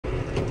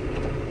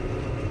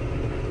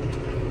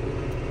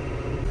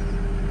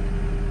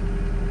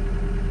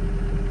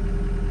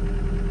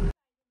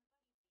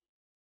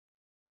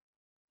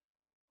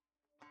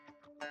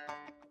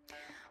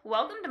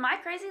Welcome to my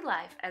crazy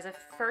life as a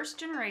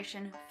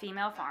first-generation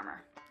female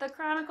farmer, the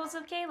Chronicles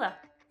of Kayla.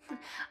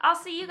 I'll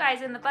see you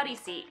guys in the buddy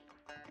seat.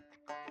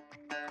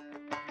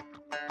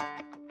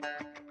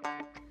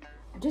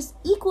 I'm just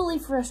equally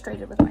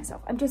frustrated with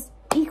myself. I'm just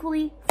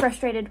equally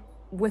frustrated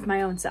with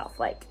my own self.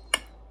 Like,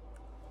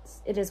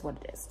 it is what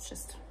it is. It's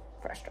just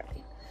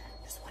frustrating.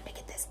 Just want to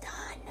get this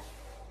done.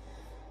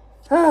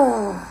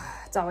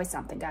 It's always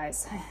something,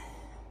 guys.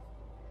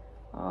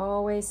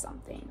 Always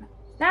something.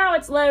 Now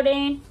it's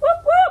loading.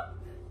 Whoop,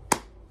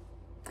 whoop.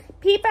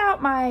 Peep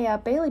out my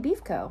Bailey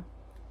Beef Co.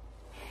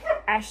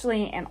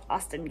 Ashley and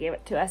Austin gave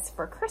it to us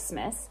for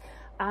Christmas.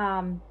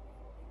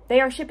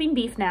 They are shipping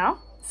beef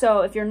now.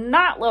 So if you're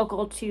not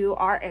local to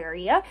our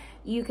area,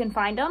 you can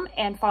find them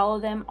and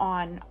follow them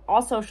on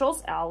all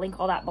socials. I'll link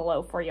all that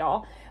below for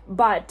y'all.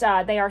 But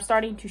they are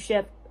starting to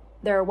ship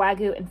their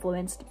Wagyu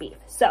influenced beef.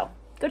 So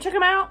go check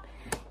them out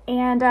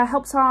and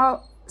help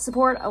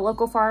support a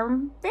local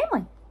farm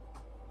family.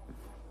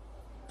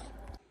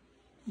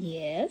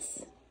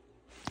 Yes?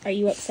 Are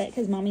you upset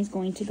because mommy's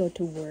going to go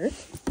to work?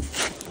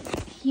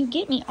 You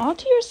get me all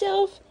to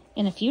yourself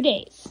in a few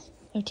days,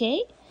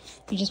 okay?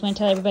 You just want to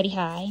tell everybody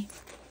hi.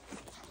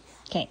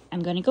 Okay,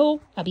 I'm going to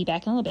go. I'll be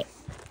back in a little bit.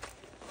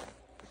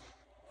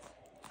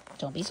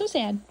 Don't be so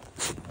sad.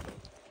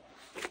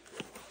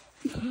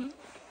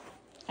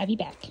 I'll be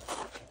back.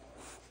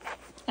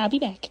 I'll be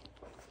back.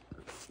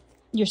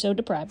 You're so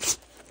deprived.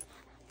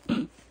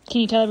 Can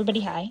you tell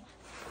everybody hi?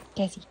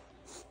 Cassie,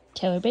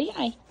 tell everybody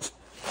hi.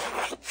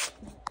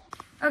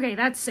 Okay,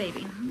 that's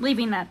saving.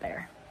 Leaving that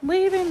there.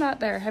 Leaving that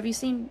there. Have you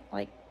seen,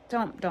 like,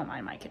 don't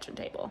mind my kitchen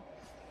table.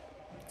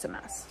 It's a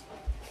mess.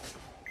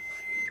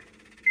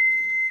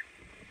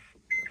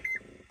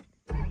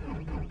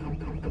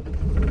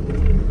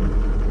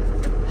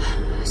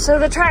 So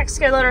the track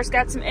skid loader's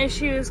got some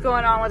issues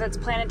going on with its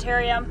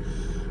planetarium.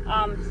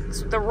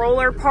 It's the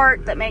roller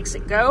part that makes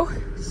it go.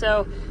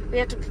 So we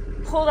have to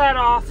pull that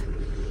off.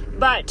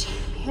 But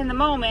in the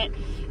moment,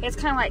 it's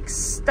kind of like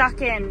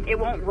stuck in, it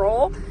won't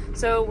roll.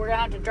 So we're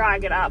gonna have to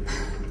drag it up.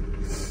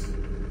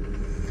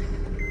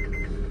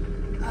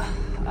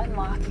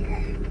 Unlock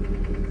here.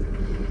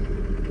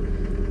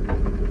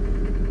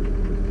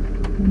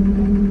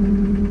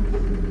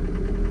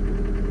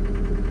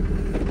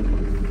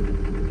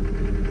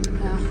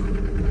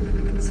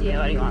 Well, see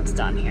what he wants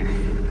done here.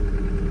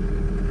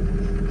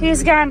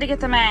 He's gone to get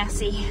the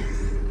Massey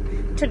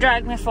to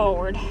drag me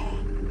forward. I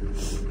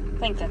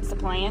think that's the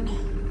plan.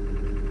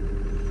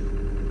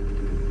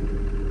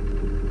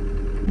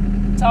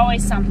 It's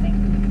always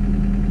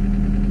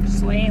something.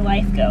 Just the way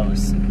life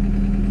goes.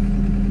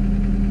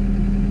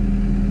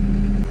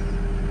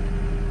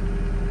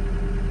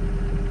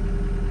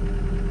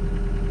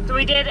 So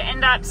we did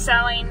end up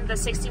selling the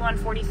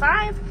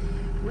 6145.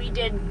 We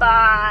did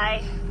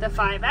buy the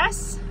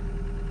 5S.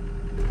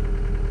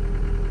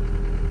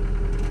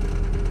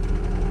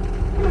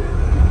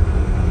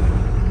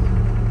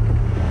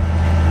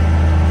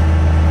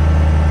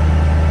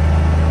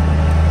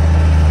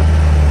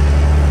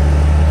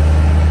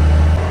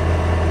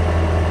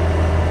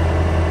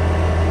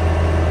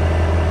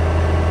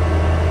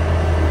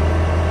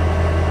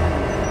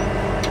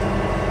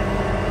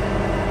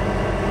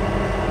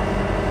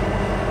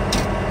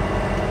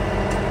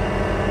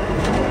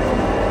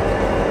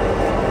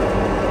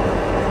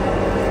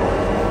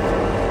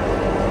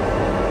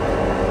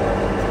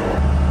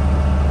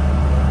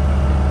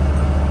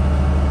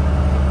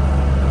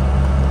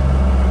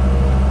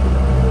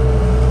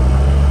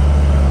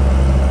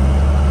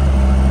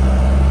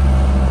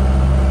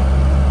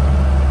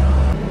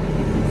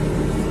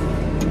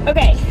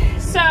 Okay,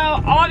 so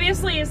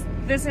obviously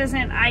this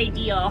isn't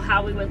ideal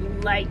how we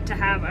would like to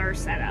have our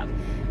setup,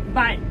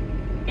 but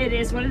it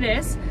is what it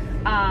is.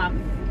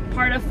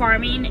 Part of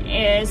farming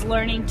is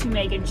learning to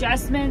make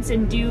adjustments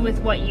and do with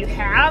what you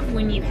have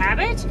when you have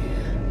it.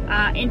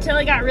 Until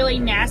it got really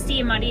nasty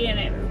and muddy and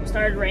it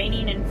started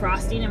raining and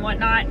frosting and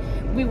whatnot,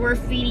 we were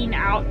feeding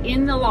out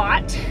in the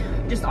lot,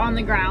 just on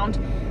the ground.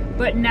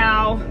 But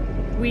now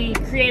we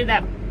created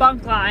that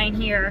bunk line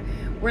here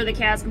where the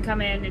calves can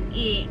come in and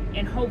eat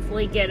and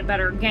hopefully get a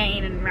better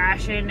gain and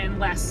ration and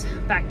less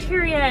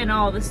bacteria and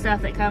all the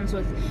stuff that comes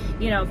with,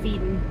 you know,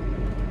 feeding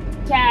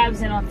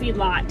calves in a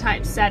feedlot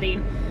type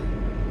setting.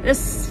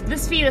 This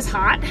feed is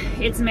hot.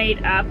 It's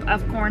made up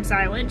of corn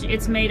silage.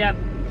 It's made up,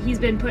 he's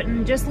been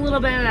putting just a little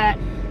bit of that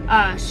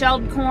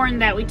shelled corn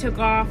that we took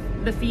off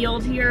the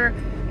field here.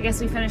 I guess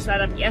we finished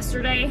that up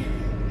yesterday.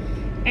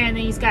 And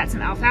then he's got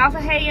some alfalfa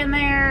hay in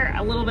there,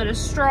 a little bit of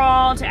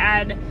straw to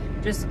add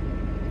just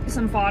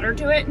some fodder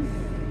to it,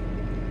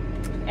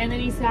 and then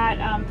he's got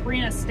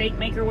Purina steak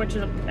maker, which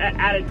is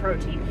added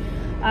protein.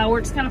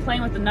 We're just kind of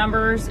playing with the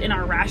numbers in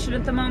our ration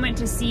at the moment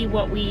to see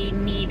what we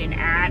need and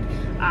add.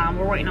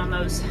 We're waiting on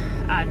those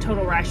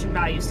total ration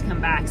values to come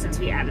back since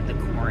we added the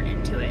corn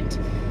into it.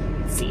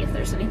 Let's see if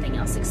there's anything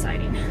else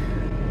exciting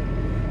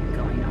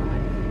going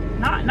on.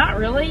 Not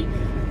really.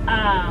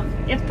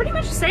 It's pretty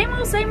much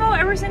the same old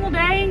every single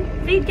day.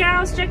 Feed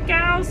cows, check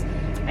cows,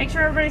 make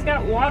sure everybody's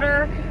got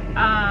water.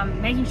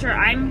 making sure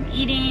I'm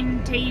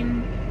eating,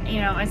 taking,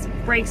 you know, as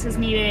breaks as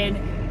needed,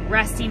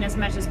 resting as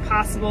much as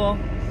possible.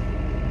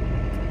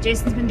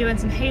 Jason's been doing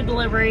some hay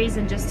deliveries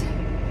and just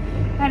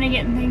kind of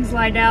getting things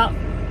lined out.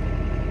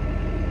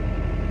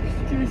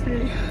 Excuse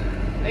me.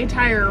 They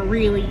tire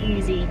really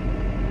easy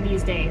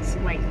these days,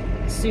 like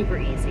super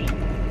easy.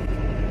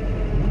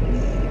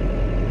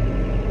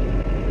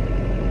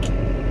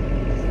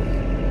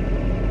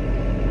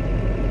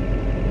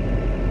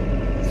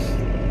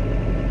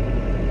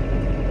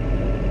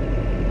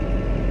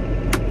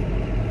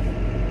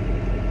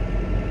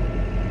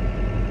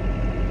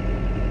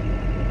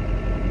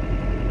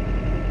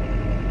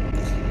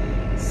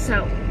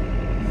 So,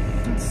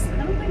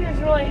 I don't think there's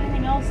really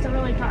anything else to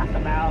really talk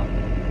about.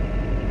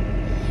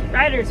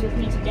 Ryder's with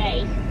me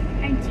today.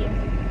 Thank you.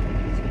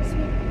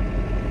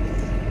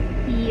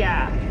 He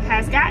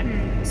has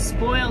gotten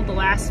spoiled the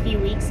last few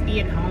weeks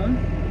being home.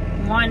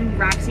 One,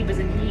 Roxy was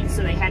in heat,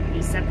 so they had to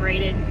be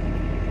separated.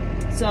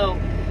 So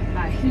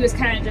he was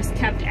kind of just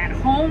kept at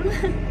home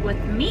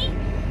with me,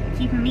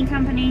 keeping me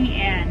company,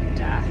 and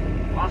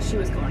while she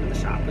was going to the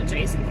shop with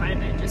Jason quite a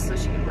bit, just so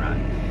she could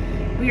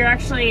run. We are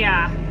actually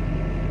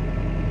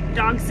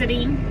dog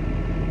sitting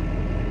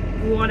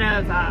one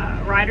of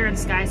Ryder and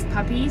Sky's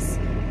puppies,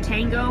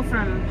 Tango,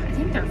 from I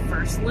think their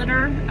first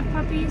litter of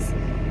puppies,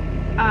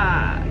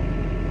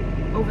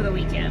 over the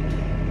weekend.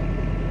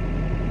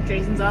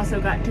 Jason's also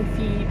got to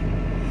feed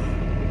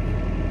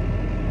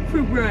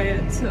for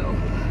Brian, so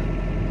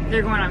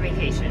they're going on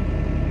vacation,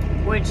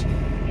 which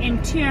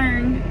in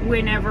turn,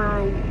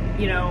 whenever,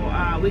 you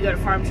know, we go to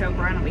farm show,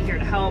 Brian will be here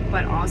to help,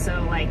 but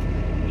also, like,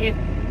 if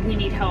we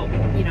need help,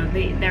 you know,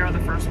 they're the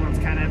first ones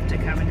kind of to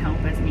come and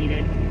help as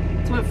needed.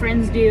 It's what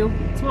friends do.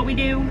 It's what we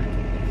do.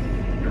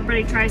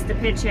 Everybody tries to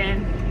pitch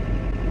in,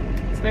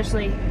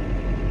 especially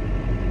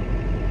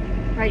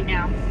right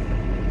now.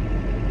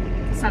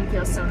 The sun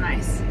feels so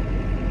nice.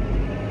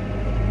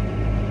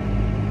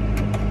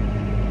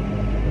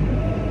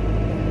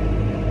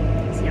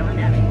 He's yelling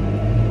at me.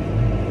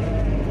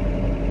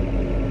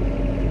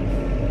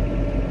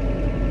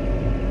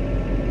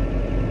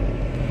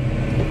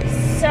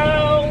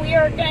 So we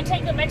are going to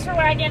take the mixer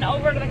wagon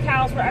over to the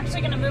cows. We're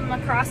actually going to move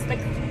them across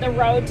the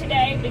road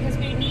today because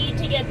we need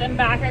to get them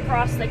back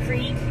across the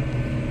creek.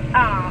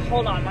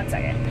 Hold on one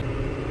second.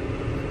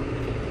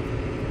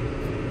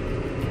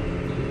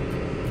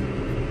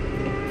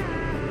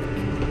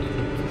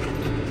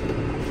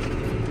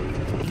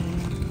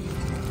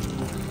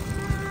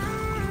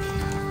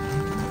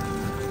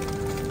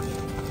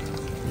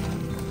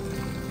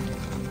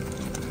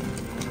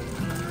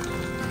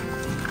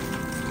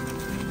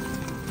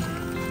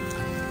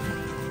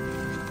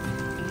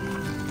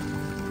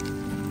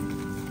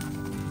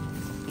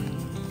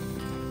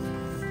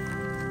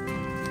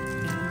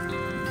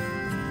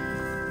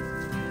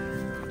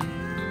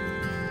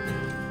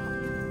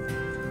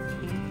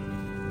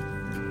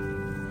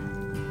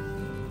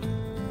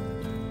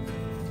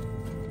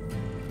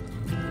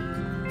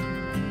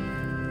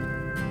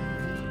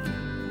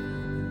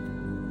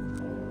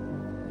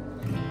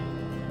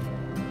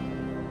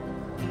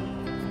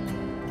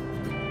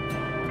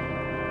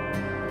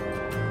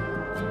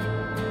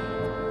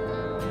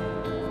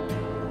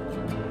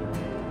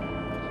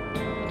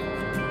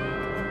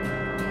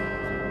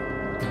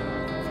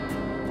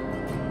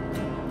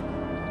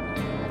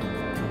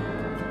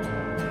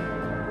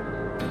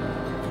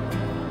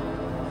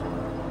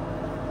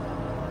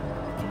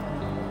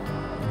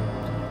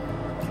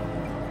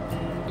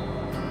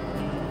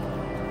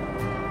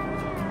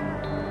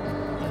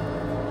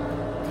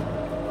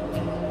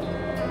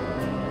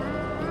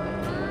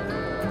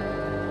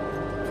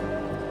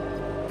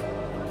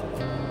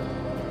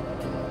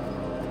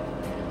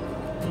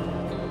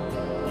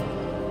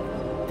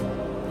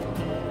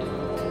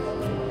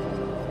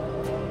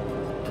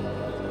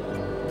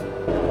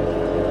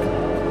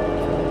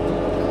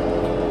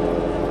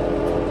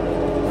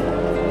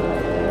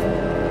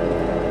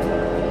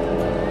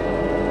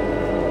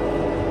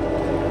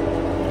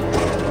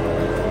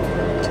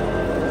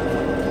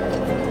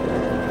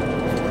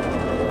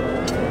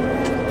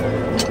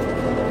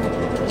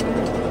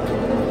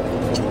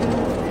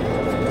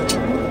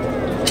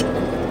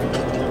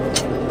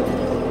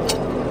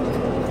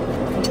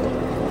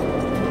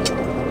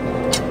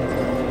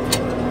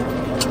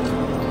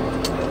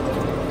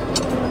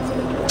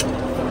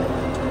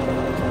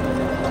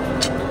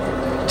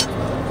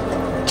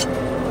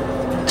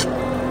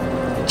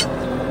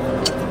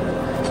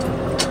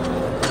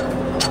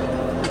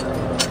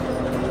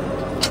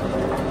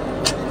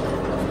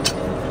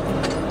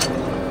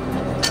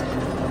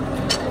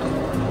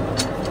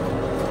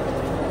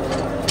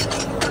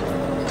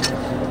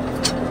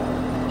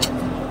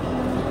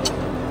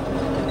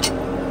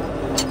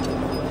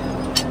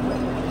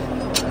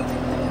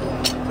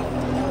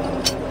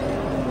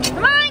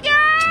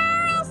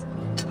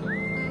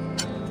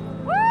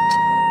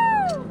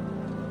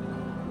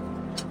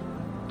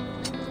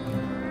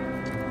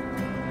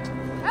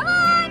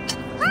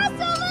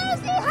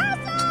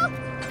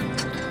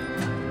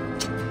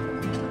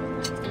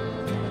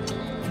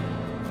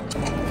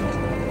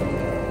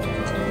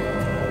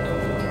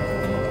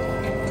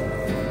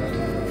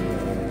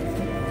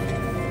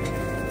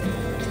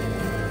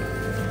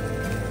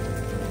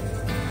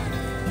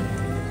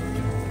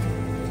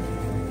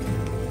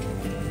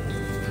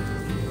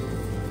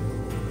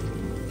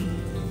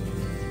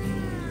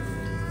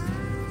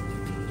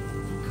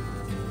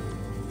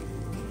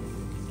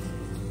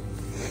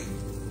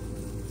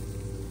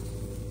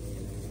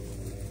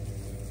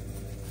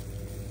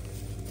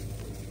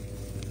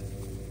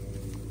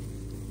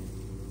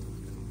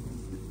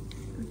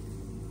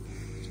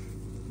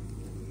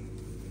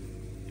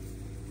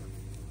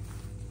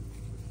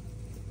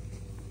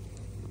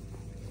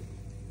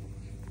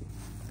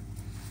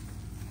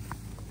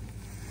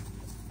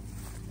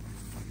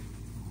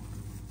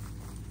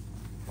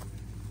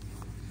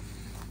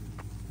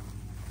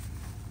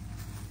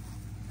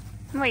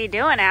 What are you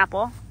doing,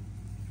 Apple?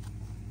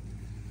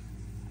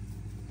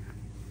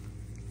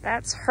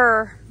 That's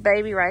her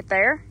baby right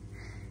there.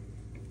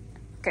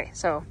 Okay,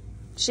 so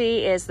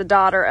she is the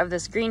daughter of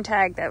this green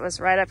tag that was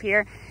right up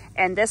here.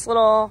 And this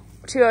little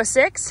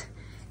 206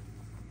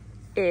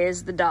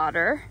 is the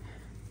daughter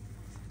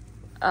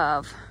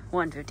of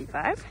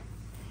 155.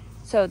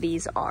 So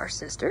these are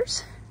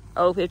sisters,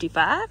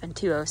 055 and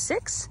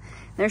 206.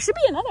 There should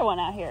be another one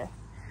out here,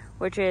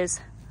 which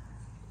is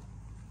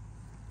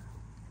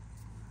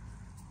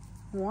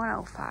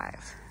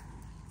 105.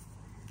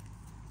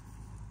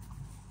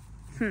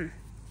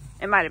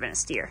 It might have been a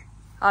steer.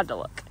 I'll have to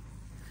look.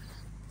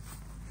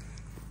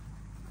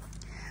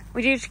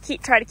 We do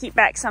try to keep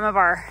back some of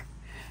our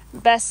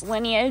best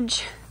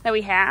lineage that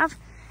we have.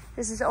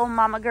 This is old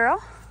mama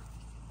girl.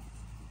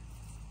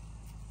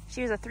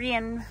 She was a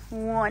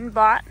 3-in-1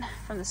 bought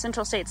from the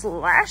Central States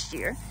last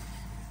year.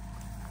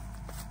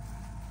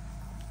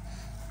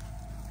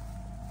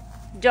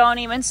 Don't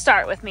even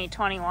start with me,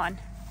 21.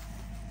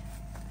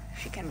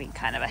 She can be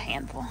kind of a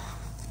handful.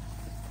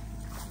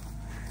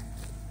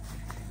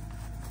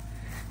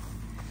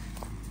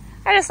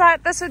 I just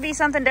thought this would be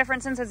something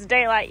different since it's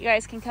daylight. You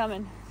guys can come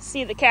and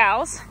see the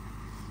cows.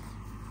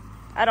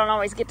 I don't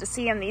always get to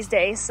see them these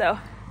days, so.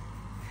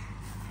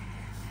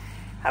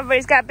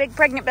 Everybody's got big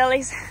pregnant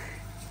bellies.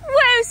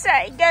 Woo,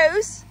 say,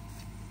 goose.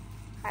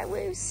 Hi,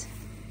 woos.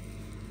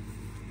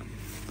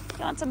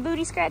 You want some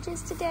booty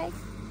scratches today?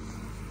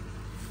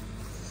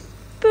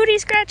 Booty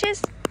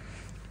scratches?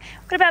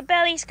 What about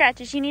belly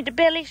scratches? You need a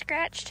belly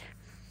scratched?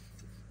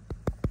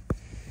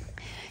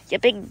 You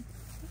big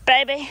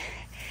baby.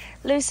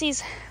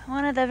 Lucy's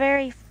one of the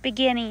very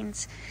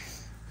beginnings.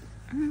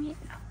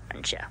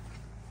 Aren't you?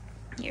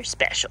 You're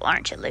special,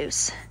 aren't you,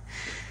 Luce?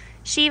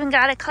 She even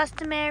got a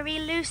customary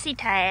Lucy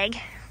tag.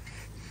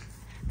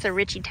 It's a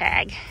Richie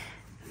tag.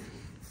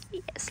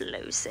 Yes,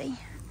 Lucy.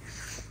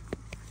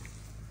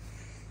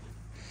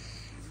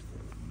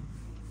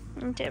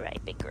 Ain't that right,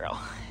 big girl?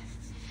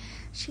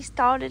 She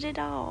started it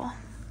all.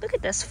 Look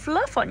at this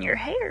fluff on your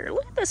hair.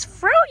 Look at this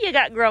fro you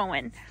got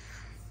growing.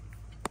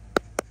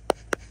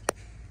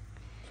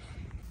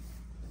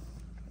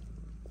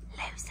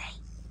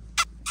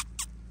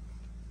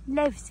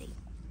 Lucy.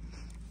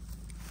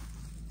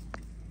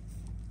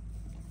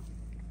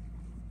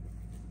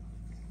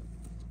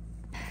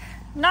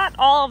 Not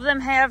all of them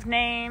have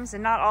names,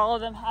 and not all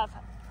of them have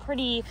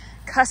pretty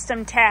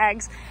custom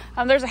tags.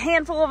 There's a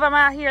handful of them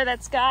out here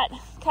that's got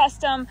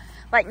custom,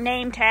 like,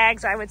 name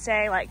tags, I would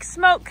say, like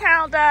Smoke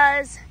Cow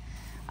does.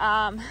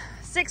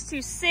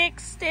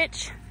 626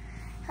 Stitch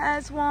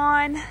has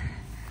one.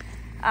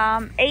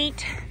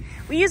 8.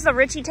 We use the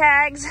Richie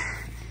tags.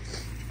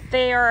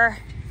 They are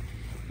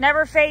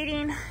never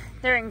fading.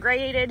 They're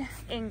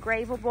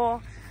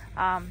engravable.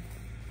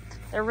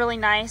 They're really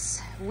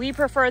nice. We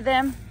prefer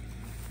them.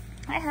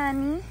 Hi,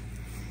 honey.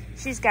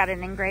 She's got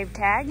an engraved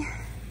tag.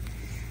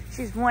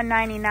 She's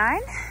 $1.99.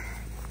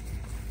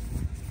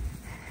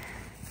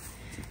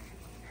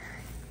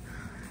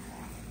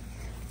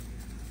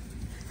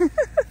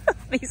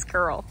 These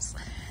girls,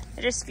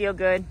 they just feel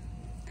good.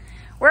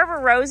 Wherever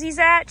Rosie's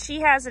at,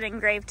 she has an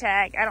engraved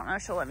tag. I don't know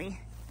if she'll let me.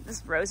 This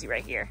is Rosie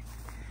right here.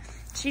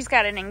 She's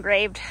got an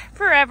engraved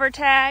forever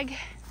tag.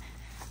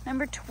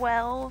 Number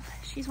 12.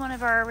 She's one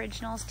of our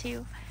originals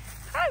too.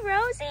 Hi,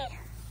 Rosie.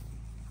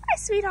 Hi,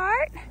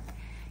 sweetheart.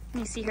 Can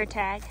you see her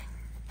tag?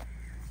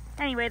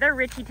 Anyway, they're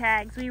Richie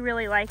tags. We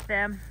really like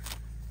them.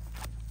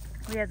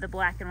 We have the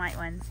black and white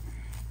ones.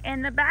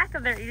 And the back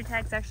of their ear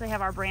tags actually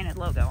have our branded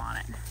logo on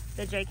it.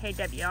 The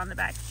JKW on the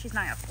back. She's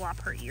not gonna flop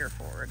her ear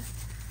forward.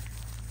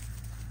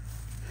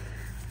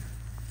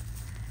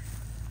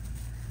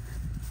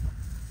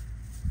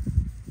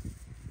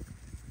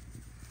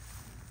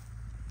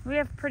 We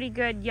have pretty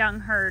good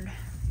young herd,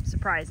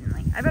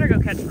 surprisingly. I better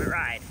go catch him a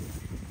ride.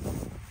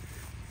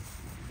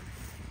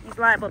 He's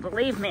liable to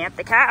leave me at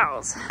the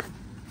cows.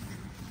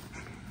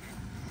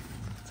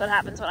 That's what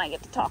happens when I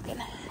get to talking.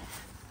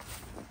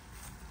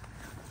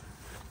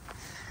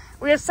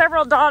 We have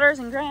several daughters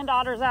and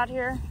granddaughters out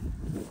here.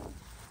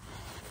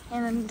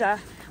 And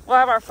we'll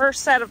have our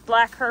first set of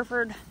black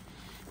Hereford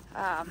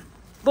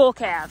bull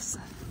calves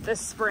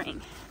this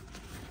spring.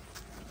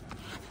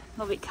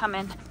 He'll be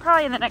coming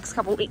probably in the next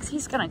couple weeks.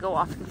 He's gonna go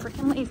off and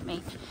freaking leave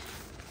me.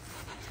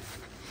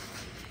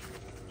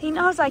 He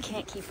knows I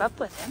can't keep up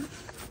with him.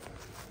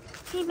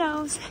 He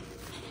knows.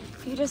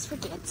 He just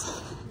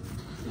forgets.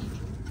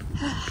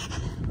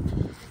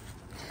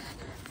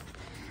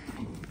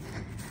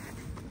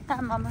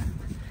 Hi, Mama.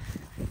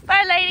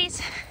 Bye,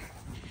 ladies.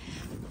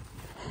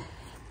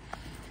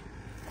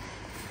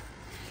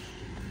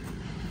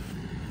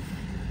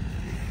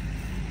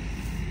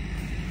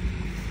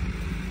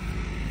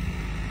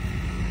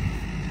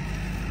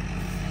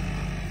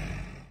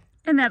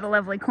 Isn't that a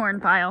lovely corn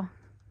pile?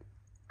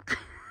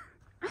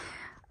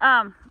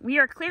 We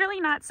are clearly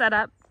not set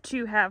up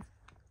to have,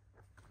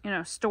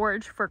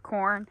 storage for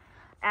corn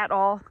at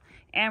all.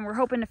 And we're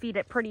hoping to feed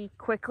it pretty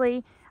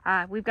quickly.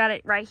 We've got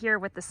it right here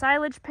with the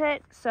silage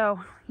pit. So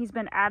he's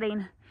been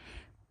adding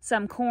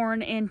some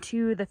corn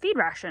into the feed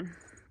ration.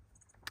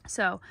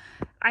 So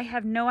I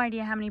have no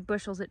idea how many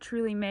bushels it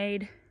truly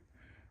made.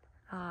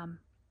 I'll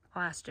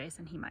ask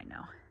Jason, he might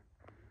know.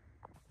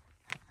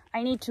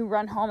 I need to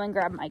run home and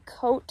grab my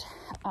coat.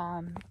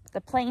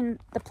 The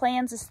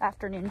plans this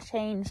afternoon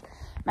changed.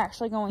 I'm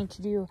actually going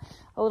to do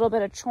a little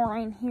bit of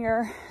choring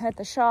here at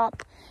the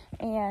shop,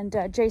 and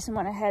Jason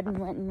went ahead and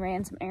went and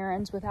ran some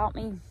errands without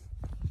me.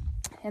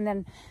 And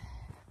then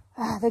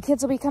the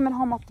kids will be coming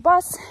home off the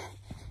bus.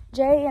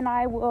 Jay and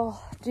I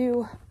will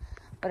do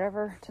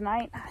whatever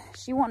tonight.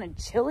 She wanted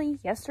chili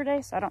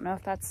yesterday, so I don't know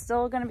if that's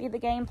still going to be the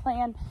game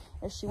plan,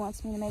 if she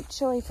wants me to make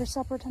chili for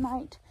supper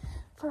tonight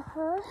for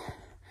her,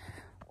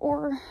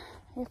 or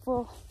if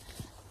we'll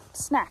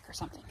snack or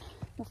something.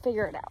 We'll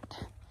figure it out.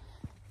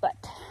 But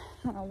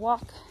I'm gonna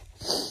walk.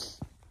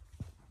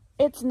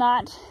 It's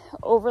not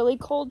overly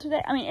cold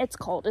today. I mean, it's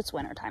cold. It's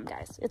winter time,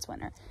 guys. It's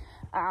winter.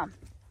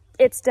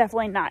 It's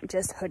definitely not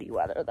just hoodie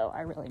weather, though.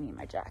 I really need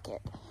my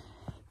jacket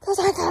because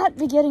I got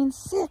be getting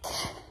sick.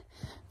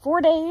 4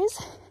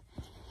 days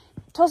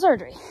till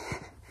surgery.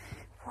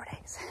 4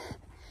 days.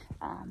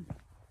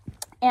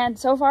 And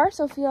so far,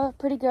 so feel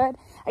pretty good.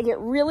 I get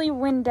really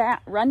run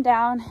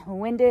down,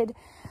 winded.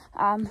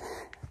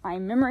 My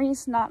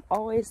memory's not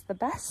always the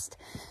best.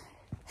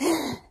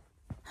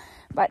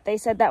 But they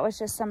said that was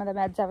just some of the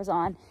meds I was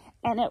on.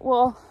 And that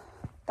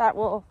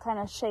will kind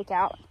of shake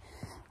out.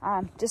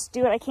 Just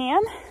do what I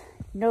can.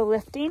 No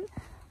lifting,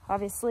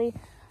 obviously,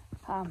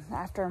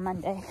 after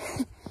Monday.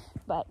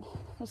 But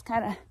just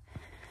kind of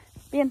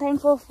being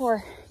thankful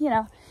for, you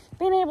know,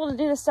 being able to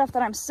do the stuff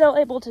that I'm still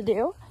able to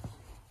do.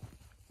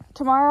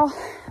 Tomorrow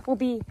will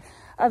be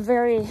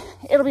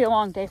it'll be a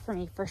long day for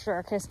me for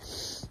sure,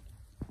 because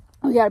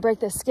we got to break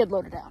this skid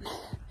loader down.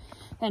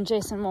 And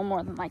Jason will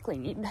more than likely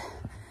need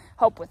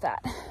help with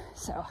that.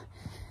 So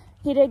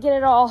he did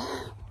get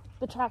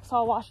the tracks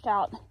all washed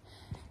out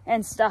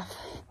and stuff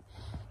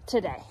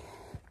today.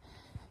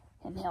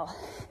 And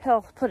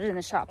he'll put it in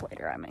the shop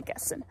later, I'm a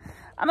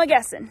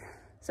guessing.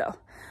 So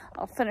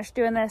I'll finish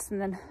doing this and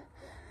then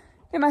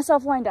get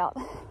myself lined out.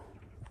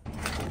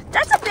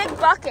 That's a big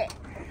bucket.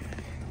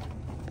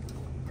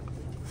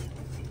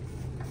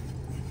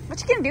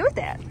 What you gonna do with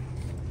that?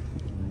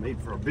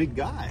 Made for a big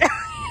guy.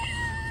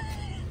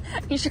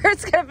 You sure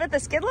it's gonna fit the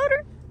skid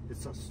loader?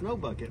 It's a snow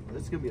bucket, but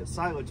it's gonna be a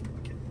silage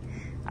bucket.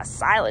 A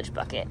silage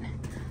bucket.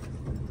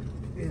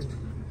 And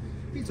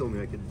he told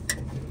me I could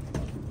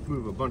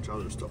move a bunch of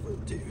other stuff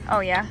with it too. Oh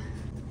yeah?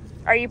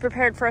 Are you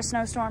prepared for a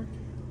snowstorm?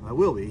 I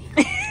will be.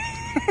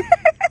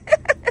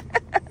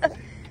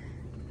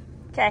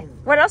 Okay,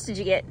 what else did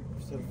you get?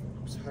 Some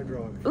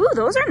hydraulic. Ooh,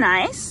 those are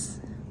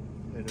nice.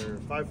 And they're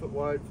 5 foot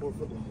wide, 4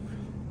 foot long.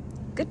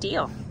 Good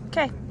deal.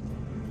 Okay.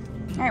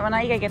 All right, well now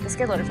you gotta get the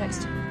skid loader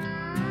fixed.